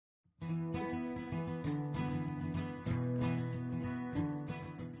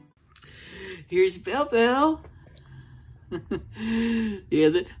Here's Bell Bell. Yeah,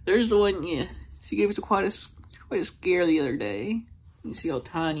 there's the one. Yeah, she gave us quite a scare the other day. You see how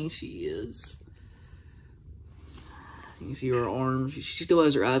tiny she is. You can see her arms. She still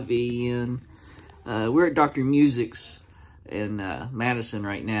has her IV in. We're at Dr. Music's in Madison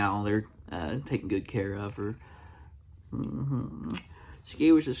right now. They're taking good care of her. She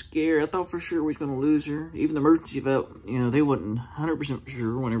gave us a scare. I thought for sure we was going to lose her. Even the emergency vet, you know, they wasn't 100%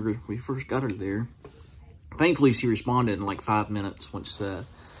 sure whenever we first got her there. Thankfully, she responded in like 5 minutes once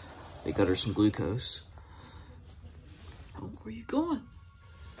they got her some glucose. Oh, where are you going?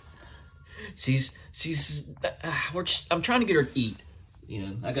 I'm trying to get her to eat. You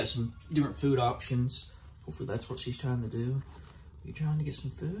know, I got some different food options. Hopefully that's what she's trying to do. You trying to get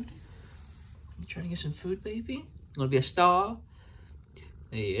some food? You trying to get some food, baby? You want to be a star?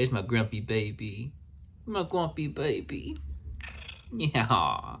 Hey, there's my grumpy baby. My grumpy baby.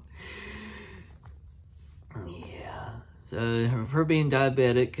 Yeah. Yeah. So, her being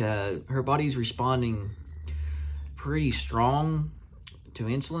diabetic, her body's responding pretty strong to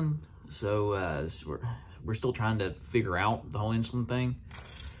insulin. So, we're still trying to figure out the whole insulin thing.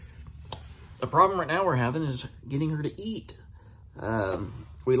 The problem right now we're having is getting her to eat.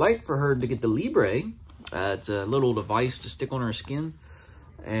 We like for her to get the Libre. It's a little device to stick on her skin.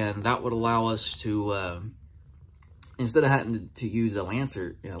 And that would allow us to, instead of having to use a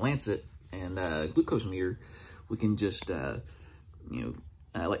Lancet and a glucose meter, we can just,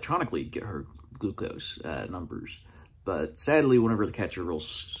 electronically get her glucose numbers. But sadly, whenever the cats are real,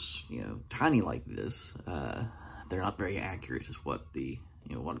 tiny like this, they're not very accurate, is what the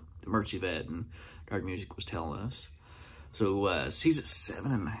emergency vet and Dr. Music was telling us. So she's at 7.5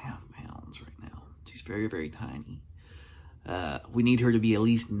 pounds right now. She's very, very tiny. We need her to be at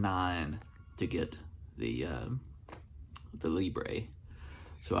least 9 to get the Libre.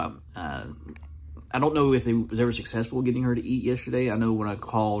 So I don't know if they was ever successful getting her to eat yesterday. I know when I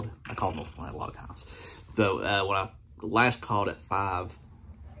called multiple a lot of times. But when I last called at 5,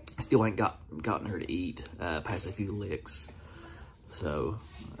 I still ain't gotten her to eat past a few licks. So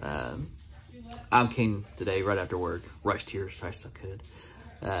I came today right after work, rushed here as fast as I could.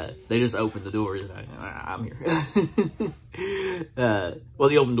 They just opened the doors and I'm here. Well,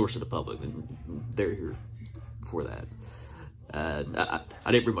 they opened doors to the public and they're here for that.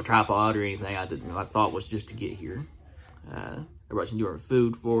 I didn't bring my tripod or anything. My thought was just to get here. Everybody's doing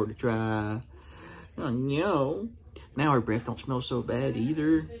food for her to try. Oh, no. Now her breath don't smell so bad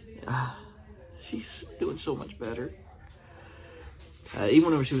either. She's doing so much better. Even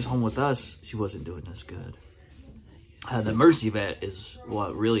whenever she was home with us, she wasn't doing this good. The emergency vet is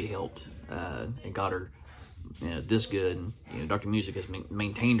what really helped and got her this good. And, Dr. Music has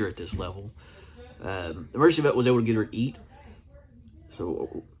maintained her at this level. The emergency vet was able to get her to eat.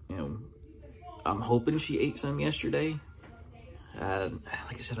 So, I'm hoping she ate some yesterday. Like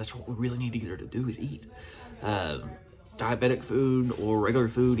I said, that's what we really need to get her to do is eat. Diabetic food or regular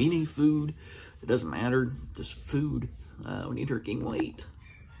food, any food, it doesn't matter, just food. We need her to gain weight.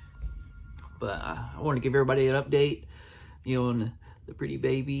 But I want to give everybody an update, on the pretty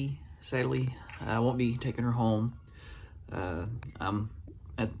baby. Sadly, I won't be taking her home.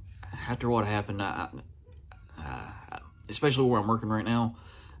 After what happened, especially where I'm working right now,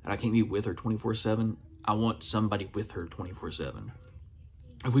 and I can't be with her 24/7. I want somebody with her 24/7.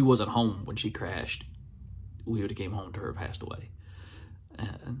 If we wasn't home when she crashed, we would have came home to her and passed away.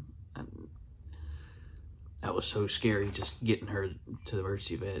 And that was so scary, just getting her to the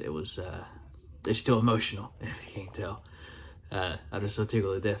emergency vet. It was, it's still emotional, if you can't tell. I'm just so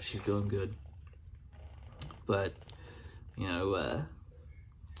tickled to death. She's doing good. But, yeah.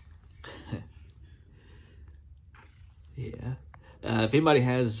 If anybody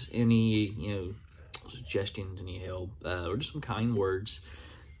has any, suggestions, any help, or just some kind words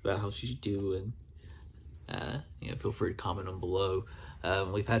about how she's doing, feel free to comment them below.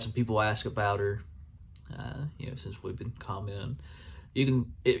 We've had some people ask about her, since we've been commenting. You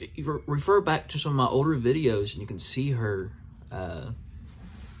can refer back to some of my older videos, and you can see her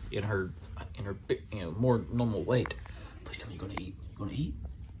in her more normal weight. Please tell me you're gonna eat. You gonna eat?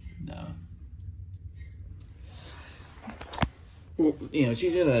 No. Well,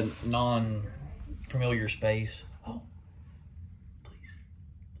 she's in a non-familiar space. Oh, please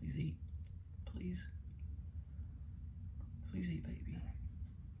eat. Please eat, baby.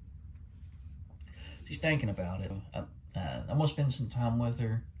 She's thinking about it. I'm gonna spend some time with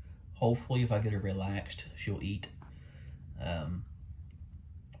her. Hopefully, if I get her relaxed, she'll eat.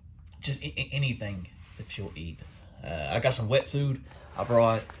 Just anything if she'll eat. I got some wet food I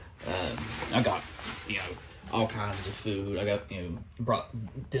brought. I got, all kinds of food. I got, brought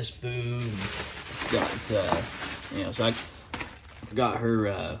this food, got, so I forgot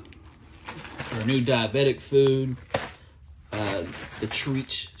her new diabetic food, the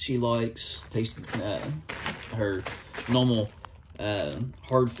treats she likes, her normal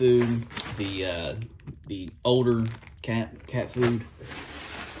hard food, the older cat food,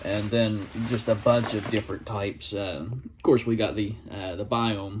 and then just a bunch of different types. Of course, we got the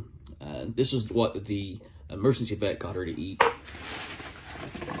Biome. This is what the emergency vet got her to eat,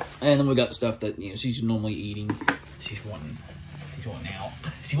 and then we got stuff that she's normally eating. She's wanting out.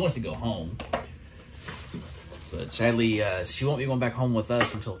 She wants to go home, but sadly, she won't be going back home with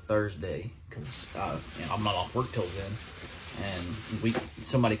us until Thursday because I'm not off work till then. And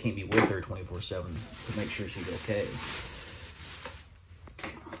somebody can't be with her 24/7 to make sure she's okay.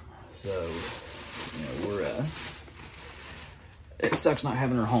 So, it sucks not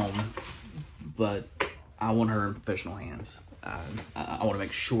having her home, but I want her in professional hands. I want to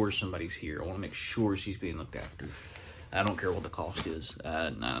make sure somebody's here. I want to make sure she's being looked after. I don't care what the cost is.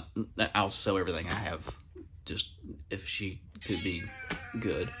 I'll sell everything I have just if she could be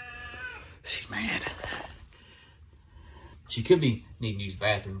good. She's mad. She could be needing to use the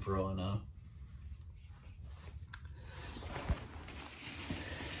bathroom for all I know.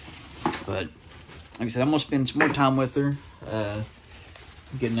 But, like I said, I'm going to spend some more time with her,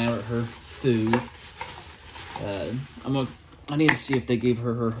 getting out of her food. I need to see if they gave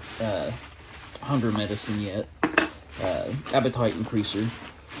her hunger medicine yet, appetite increaser.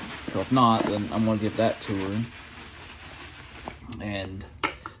 So if not, then I'm going to give that to her. And,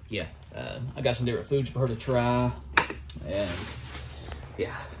 yeah, I got some different foods for her to try. And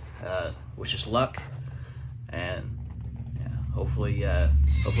yeah, wish us luck, and yeah, hopefully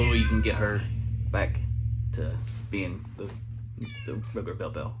we can get her back to being the regular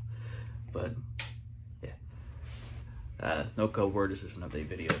Bell. But yeah, no code word. This is an update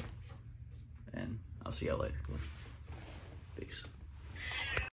video, and I'll see y'all later. Peace.